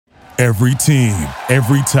Every team,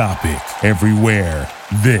 every topic, everywhere.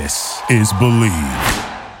 This is Believe.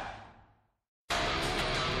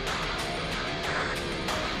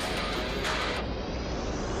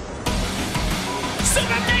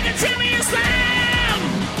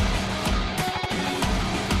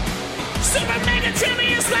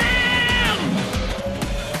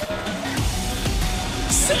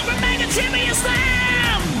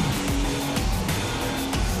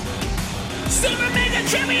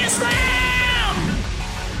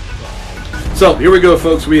 So here we go,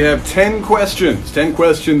 folks. We have 10 questions. 10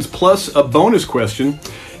 questions plus a bonus question.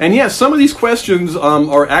 And yes, some of these questions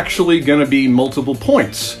are actually going to be multiple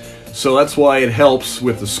points. So that's why it helps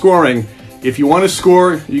with the scoring. If you want to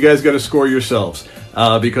score, you guys got to score yourselves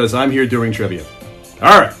because I'm here doing trivia.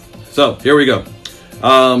 All right. So here we go.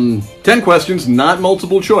 10 questions, not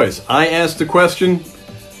multiple choice. I asked a question.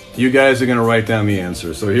 You guys are going to write down the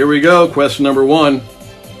answer. So here we go. Question number 1.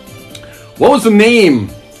 What was the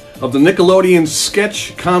name of the Nickelodeon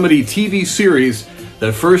sketch comedy TV series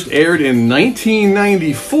that first aired in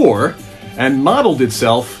 1994 and modeled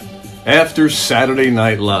itself after Saturday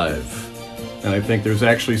Night Live? And I think there's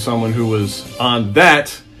actually someone who was on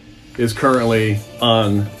that is currently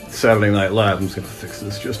on Saturday Night Live. I'm just going to fix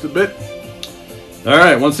this just a bit. All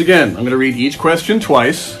right, once again, I'm going to read each question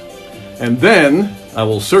twice, and then I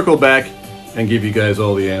will circle back and give you guys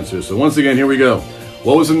all the answers. So once again, here we go.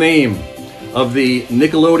 What was the name of the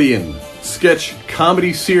Nickelodeon sketch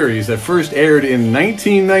comedy series that first aired in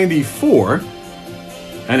 1994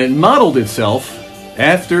 and it modeled itself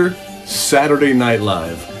after Saturday Night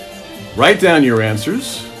Live? Write down your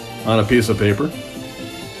answers on a piece of paper.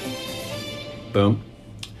 Boom.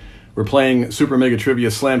 We're playing Super Mega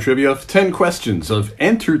Trivia Slam Trivia. 10 questions of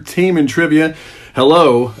entertainment trivia.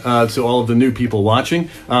 Hello to all of the new people watching.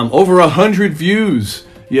 Over 100 views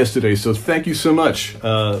yesterday, so thank you so much.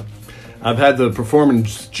 I've had the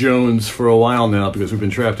performance Jones for a while now because we've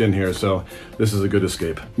been trapped in here, so this is a good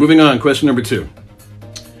escape. Moving on, question number 2.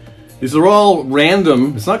 These are all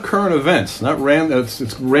random. It's not current events. Not random.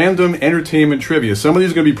 It's random entertainment trivia. Some of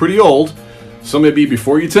these are going to be pretty old. Some may be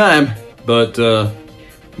before your time, but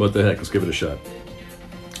what the heck? Let's give it a shot.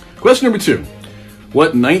 Question number 2.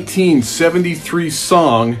 What 1973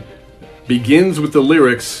 song begins with the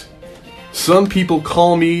lyrics, "Some people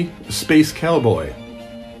call me a space cowboy"?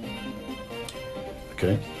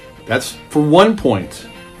 Okay, that's for 1 point.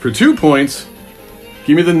 For 2 points,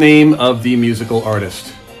 give me the name of the musical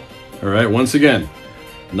artist. All right, once again,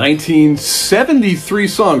 1973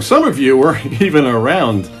 song. Some of you were even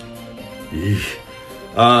around.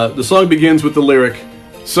 The song begins with the lyric,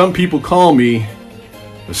 "Some people call me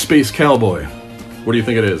a space cowboy." What do you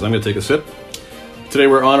think it is? I'm going to take a sip. Today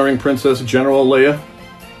we're honoring Princess General Leia.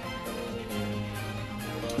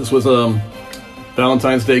 This was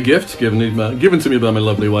Valentine's Day gift given to me by my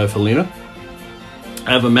lovely wife, Helena.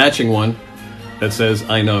 I have a matching one that says,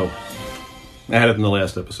 "I know." I had it in the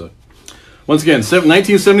last episode. Once again,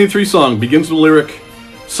 1973 song begins with the lyric,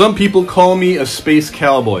 "Some people call me a space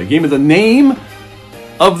cowboy." Give me the name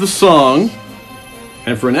of the song,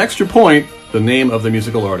 and for an extra point, the name of the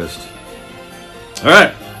musical artist. All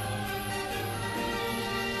right.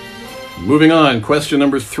 Moving on, question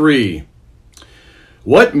number 3.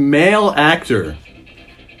 What male actor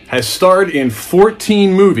has starred in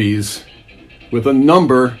 14 movies with a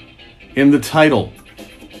number in the title?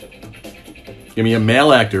 Give me a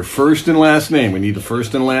male actor, first and last name. We need the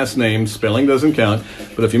first and last name. Spelling doesn't count.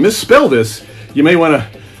 But if you misspell this, you may want to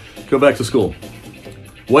go back to school.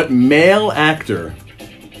 What male actor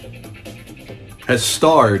has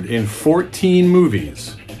starred in 14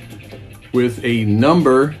 movies with a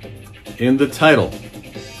number in the title?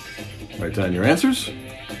 Write down your answers.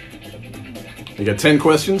 You got 10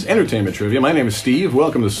 questions, entertainment trivia. My name is Steve.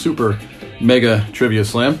 Welcome to Super Mega Trivia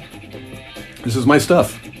Slam. This is my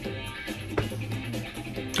stuff.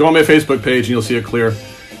 Go on my Facebook page and you'll see a clear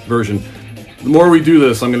version. The more we do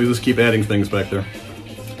this, I'm going to just keep adding things back there.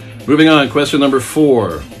 Moving on, question number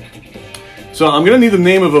 4. So I'm going to need the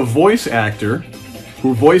name of a voice actor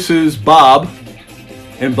who voices Bob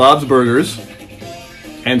in Bob's Burgers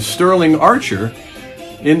and Sterling Archer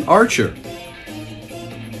in Archer.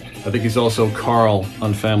 I think he's also Carl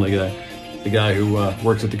on Family Guy, the guy who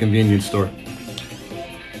works at the convenience store.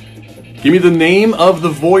 Give me the name of the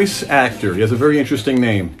voice actor. He has a very interesting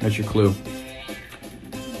name. That's your clue.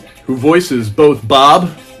 Who voices both Bob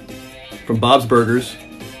from Bob's Burgers,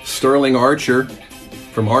 Sterling Archer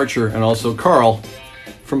from Archer, and also Carl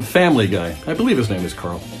from Family Guy. I believe his name is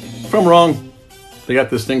Carl. If I'm wrong, they got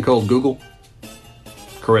this thing called Google.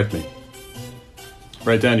 Correct me.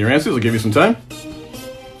 Write down your answers. I'll give you some time.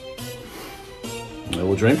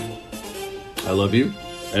 will drink. I love you,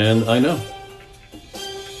 and I know.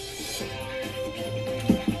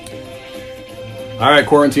 All right,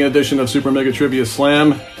 quarantine edition of Super Mega Trivia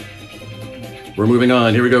Slam. We're moving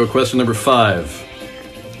on. Here we go, question number 5.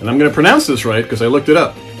 And I'm going to pronounce this right because I looked it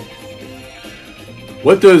up.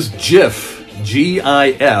 What does GIF,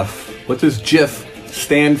 G-I-F, what does GIF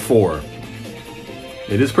stand for?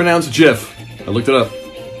 It is pronounced GIF. I looked it up.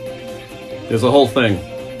 There's a whole thing.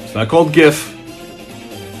 It's not called GIF.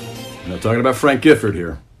 I'm not talking about Frank Gifford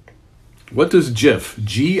here. What does GIF,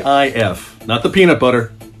 G-I-F, not the peanut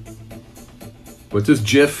butter. What does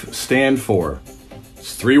GIF stand for?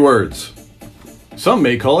 It's 3 words. Some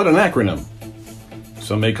may call it an acronym.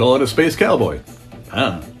 Some may call it a space cowboy.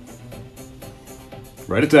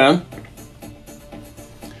 Write it down.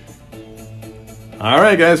 All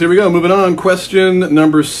right, guys, here we go. Moving on. Question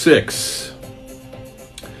number 6.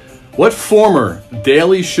 What former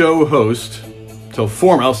Daily Show host,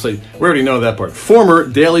 I'll say, we already know that part. Former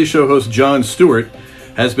Daily Show host Jon Stewart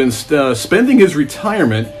has been spending his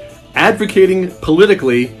retirement advocating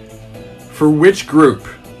politically for which group?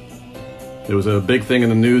 There was a big thing in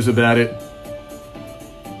the news about it.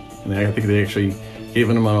 And I think they actually gave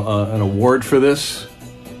him an award for this.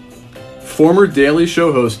 Former Daily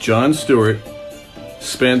Show host Jon Stewart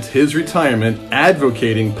spent his retirement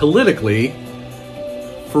advocating politically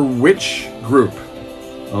for which group?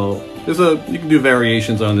 Oh, you can do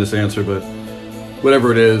variations on this answer, but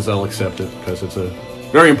whatever it is, I'll accept it because it's a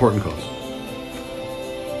very important cause.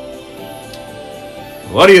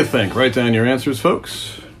 What do you think? Write down your answers,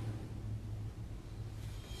 folks.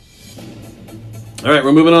 All right,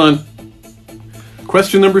 we're moving on.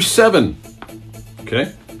 Question number 7.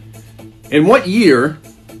 Okay. In what year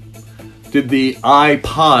did the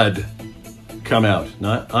iPod come out?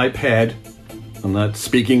 Not iPad. I'm not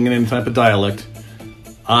speaking in any type of dialect.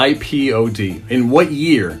 iPod. In what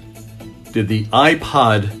year did the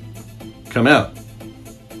iPod come out?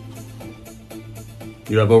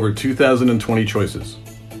 You have over 2,020 choices.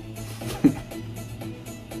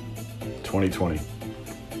 2020.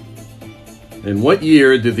 In what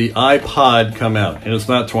year did the iPod come out? And it's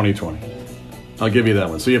not 2020. I'll give you that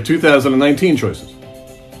one. So you have 2019 choices.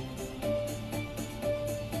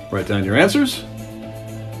 Write down your answers.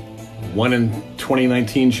 1 in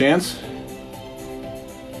 2019 chance.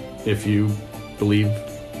 If you believe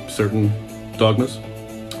certain dogmas.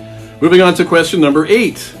 Moving on to question number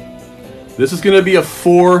 8. This is going to be a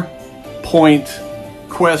 4-point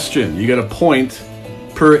question. You get a point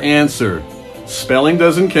per answer. Spelling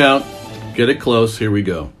doesn't count. Get it close. Here we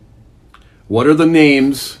go. What are the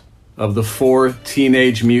names of the 4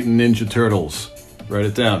 Teenage Mutant Ninja Turtles? Write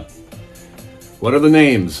it down. What are the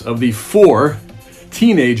names of the 4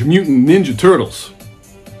 Teenage Mutant Ninja Turtles?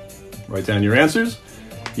 Write down your answers.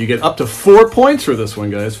 You get up to 4 points for this one,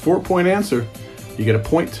 guys. 4-point answer. You get a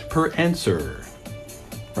point per answer.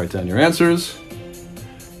 Write down your answers.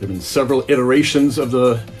 There have been several iterations of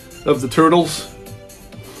the Turtles.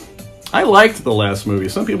 I liked the last movie.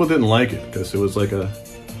 Some people didn't like it because it was like a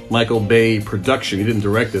Michael Bay production. He didn't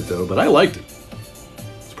direct it, though, but I liked it.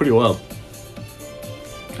 It's pretty wild.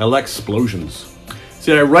 I like explosions.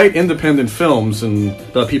 See, I write independent films and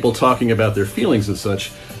about people talking about their feelings and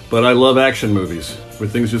such, but I love action movies where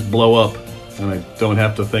things just blow up and I don't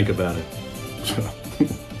have to think about it.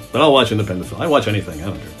 But I'll watch independent films. I watch anything. I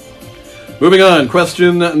don't care. Moving on.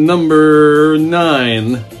 Question number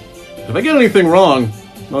 9. If I get anything wrong,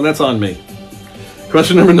 well, that's on me.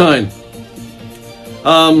 Question number 9.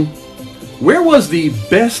 Where was the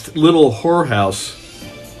best little whorehouse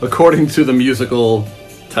according to the musical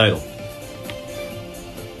title?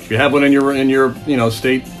 If you have one in your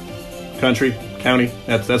state, country, county,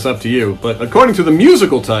 that's up to you. But according to the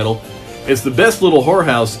musical title, it's the best little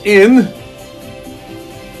whorehouse in.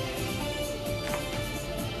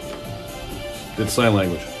 It's sign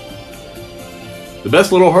language. The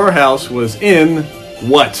best little whorehouse was in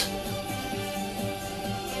what?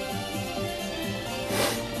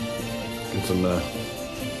 Get some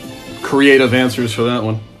creative answers for that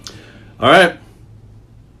one. All right.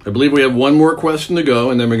 I believe we have one more question to go,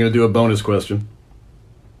 and then we're going to do a bonus question.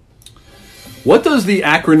 What does the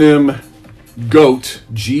acronym GOAT,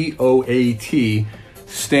 G-O-A-T,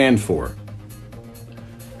 stand for?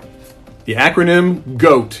 The acronym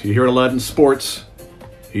GOAT. You hear it a lot in sports.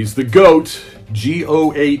 He's the GOAT,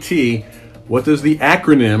 G-O-A-T. What does the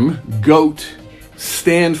acronym GOAT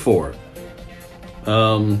stand for?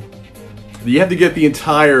 You have to get the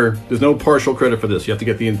entire, there's no partial credit for this. You have to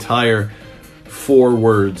get the entire 4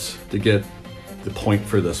 words to get the point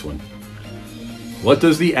for this one. What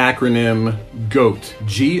does the acronym GOAT,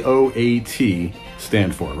 G-O-A-T,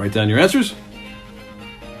 stand for? Write down your answers.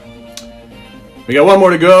 We got one more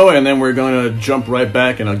to go, and then we're going to jump right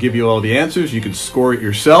back, and I'll give you all the answers. You can score it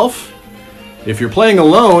yourself. If you're playing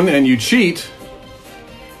alone and you cheat,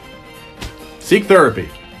 seek therapy.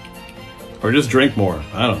 Or just drink more.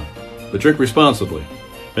 I don't know. But drink responsibly.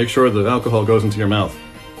 Make sure the alcohol goes into your mouth.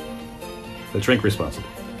 But drink responsibly.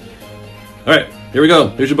 All right, here we go.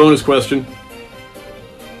 Here's your bonus question.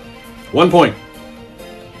 1 point.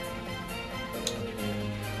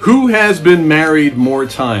 Who has been married more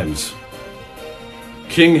times?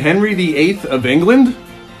 King Henry VIII of England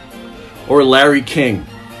or Larry King?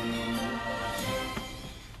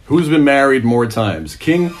 Who's been married more times?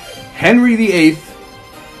 King Henry VIII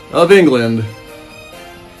of England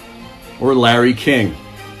or Larry King?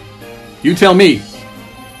 You tell me.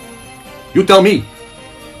 You tell me.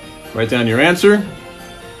 Write down your answer.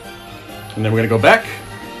 And then we're going to go back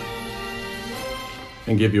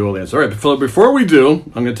and give you all the answers. All right, before we do,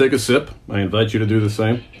 I'm going to take a sip. I invite you to do the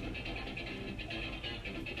same.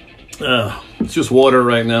 It's just water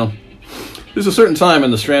right now. There's a certain time in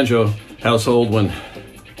the Strangio household when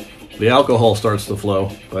the alcohol starts to flow,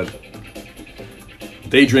 but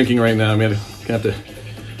day drinking right now, I'm going to have to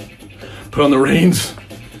put on the reins.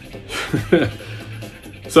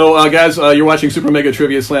 So, guys, you're watching Super Mega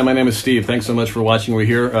Trivia Slam. My name is Steve. Thanks so much for watching. We're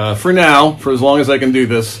here for now, for as long as I can do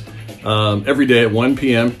this, every day at 1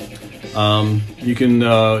 p.m. You can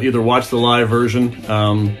either watch the live version.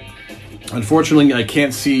 Unfortunately, I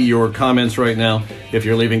can't see your comments right now if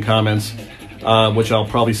you're leaving comments, which I'll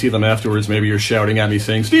probably see them afterwards. Maybe you're shouting at me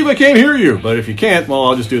saying, Steve, I can't hear you. But if you can't, well,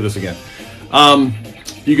 I'll just do this again.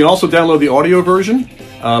 You can also download the audio version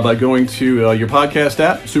by going to your podcast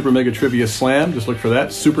app, Super Mega Trivia Slam. Just look for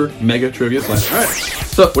that, Super Mega Trivia Slam. All right.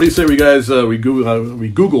 So, what do you say we guys, we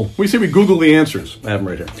Google? We say we Google the answers. I have them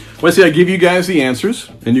right here. Well, I say I give you guys the answers,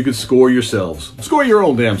 and you can score yourselves. Score your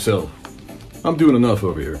own damn self. I'm doing enough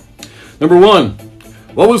over here. Number 1.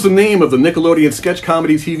 What was the name of the Nickelodeon sketch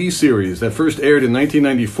comedy TV series that first aired in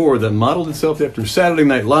 1994 that modeled itself after Saturday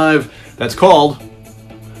Night Live? That's called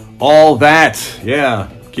All That. Yeah,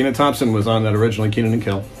 Kenan Thompson was on that originally, Kenan and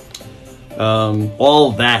Kel.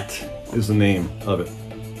 All That is the name of it.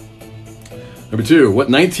 Number 2. What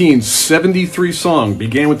 1973 song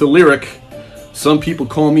began with the lyric, "Some people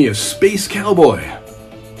call me a space cowboy.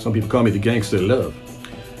 Some people call me the gangster of love."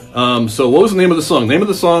 So what was the name of the song? Name of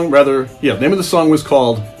the song was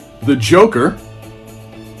called The Joker.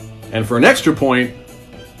 And for an extra point,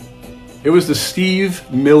 it was the Steve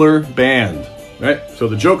Miller Band. Right? So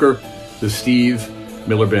The Joker, the Steve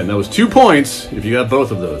Miller Band. That was 2 points if you got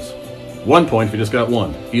both of those. 1 point if you just got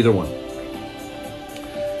one. Either one.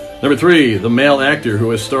 Number 3, the male actor who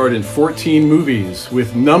has starred in 14 movies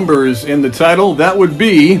with numbers in the title. That would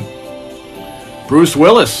be Bruce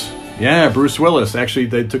Willis. Yeah, Bruce Willis. Actually,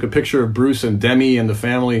 they took a picture of Bruce and Demi and the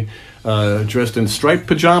family dressed in striped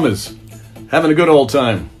pajamas, having a good old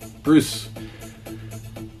time. Bruce,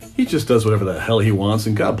 he just does whatever the hell he wants,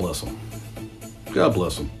 and God bless him. God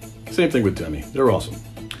bless him. Same thing with Demi. They're awesome.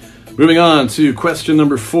 Moving on to question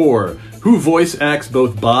number 4. Who voice acts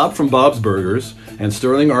both Bob from Bob's Burgers and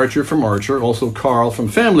Sterling Archer from Archer, also Carl from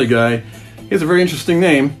Family Guy? He has a very interesting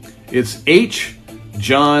name. It's H.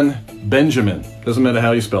 John Benjamin. Doesn't matter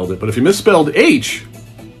how you spelled it, but if you misspelled H,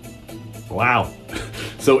 wow.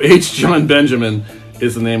 So H. John Benjamin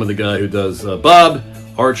is the name of the guy who does Bob,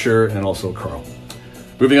 Archer, and also Carl.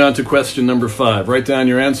 Moving on to question number 5. Write down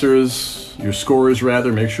your answers, your scores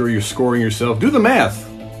rather. Make sure you're scoring yourself. Do the math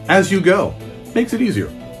as you go. Makes it easier.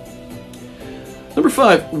 Number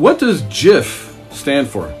 5. What does GIF stand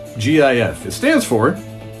for? GIF. It stands for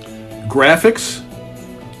Graphics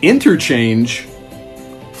Interchange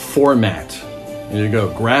Format. There you go.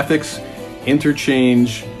 Graphics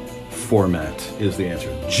Interchange Format is the answer.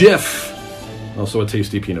 GIF. Also a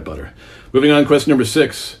tasty peanut butter. Moving on, question number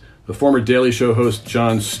 6. The former Daily Show host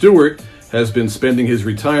Jon Stewart has been spending his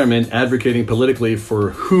retirement advocating politically for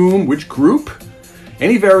whom, which group?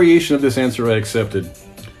 Any variation of this answer I accepted.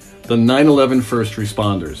 The 9/11 first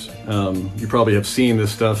responders. You probably have seen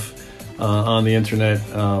this stuff on the internet,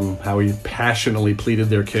 how he passionately pleaded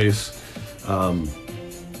their case.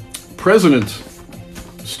 President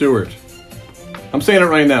Stewart. I'm saying it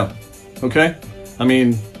right now, okay? I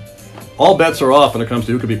mean, all bets are off when it comes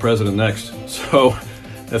to who could be president next. So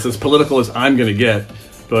that's as political as I'm going to get.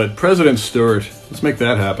 But President Stewart, let's make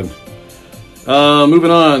that happen.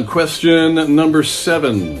 Moving on, question number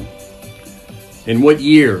 7. In what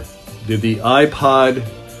year did the iPod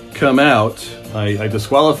come out? I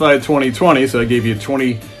disqualified 2020, so I gave you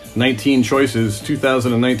 2019 choices,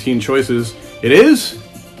 2019 choices. It is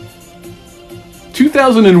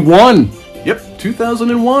 2001. Yep,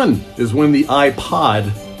 2001 is when the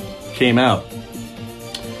iPod came out.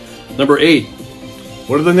 Number 8.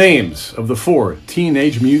 What are the names of the 4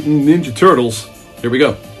 Teenage Mutant Ninja Turtles? Here we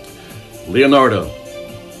go. Leonardo,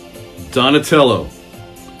 Donatello,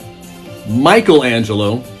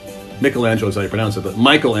 Michelangelo is how you pronounce it, but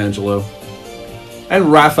Michelangelo,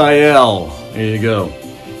 and Raphael. There you go.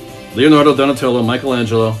 Leonardo, Donatello,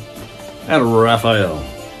 Michelangelo, and Raphael.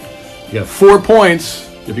 You got 4 points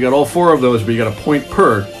if you got all 4 of those, but you got a point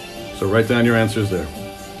per. So write down your answers there.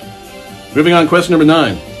 Moving on, question number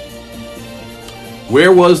 9.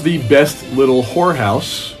 Where was the best little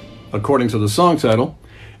whorehouse, according to the song title?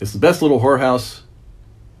 It's the best little whorehouse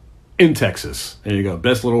in Texas. There you go.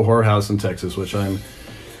 Best little whorehouse in Texas, which I'm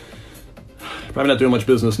probably not doing much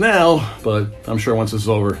business now, but I'm sure once this is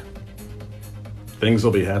over, things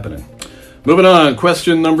will be happening. Moving on,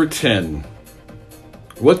 question number 10.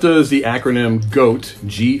 What does the acronym GOAT,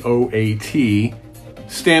 G-O-A-T,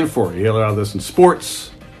 stand for? You hear a lot of this in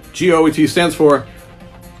sports. GOAT stands for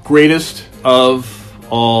Greatest of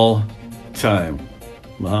All Time.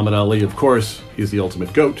 Muhammad Ali, of course, he's the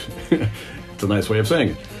ultimate GOAT. It's a nice way of saying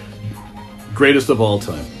it. Greatest of all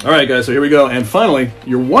time. All right, guys, so here we go. And finally,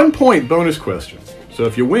 your 1-point bonus question. So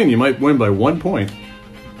if you win, you might win by 1 point.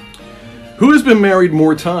 Who has been married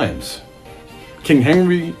more times? King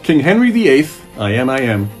Henry VIII, I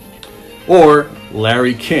am, or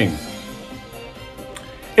Larry King?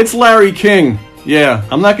 It's Larry King. Yeah,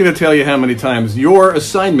 I'm not going to tell you how many times. Your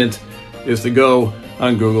assignment is to go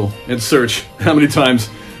on Google and search how many times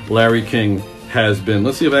Larry King has been.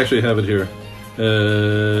 Let's see if I actually have it here.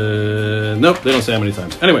 Nope, they don't say how many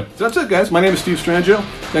times. Anyway, so that's it, guys. My name is Steve Strangio.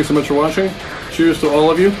 Thanks so much for watching. Cheers to all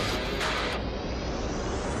of you.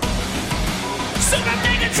 Super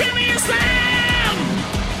Mega Timmy Slam!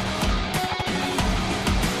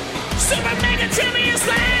 Super Mega Timmy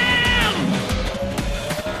Slam!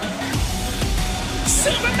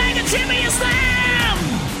 Super Mega Timmy Slam!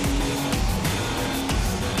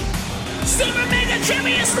 Super Mega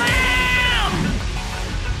Timmy Slam!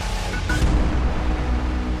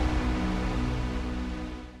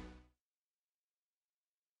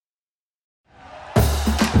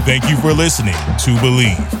 Thank you for listening to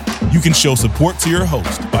Believe. You can show support to your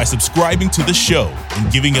host by subscribing to the show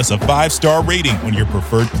and giving us a 5-star rating on your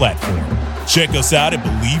preferred platform. Check us out at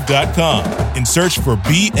Believe.com and search for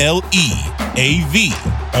BLEAV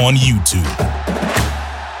on YouTube.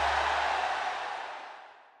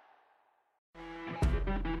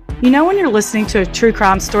 You know when you're listening to a true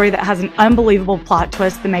crime story that has an unbelievable plot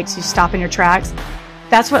twist that makes you stop in your tracks?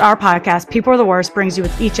 That's what our podcast, People Are the Worst, brings you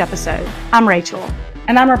with each episode. I'm Rachel.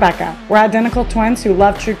 And I'm Rebecca. We're identical twins who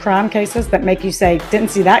love true crime cases that make you say, didn't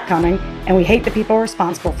see that coming, and we hate the people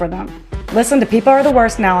responsible for them. Listen to People Are the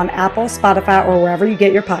Worst now on Apple, Spotify, or wherever you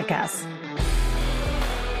get your podcasts.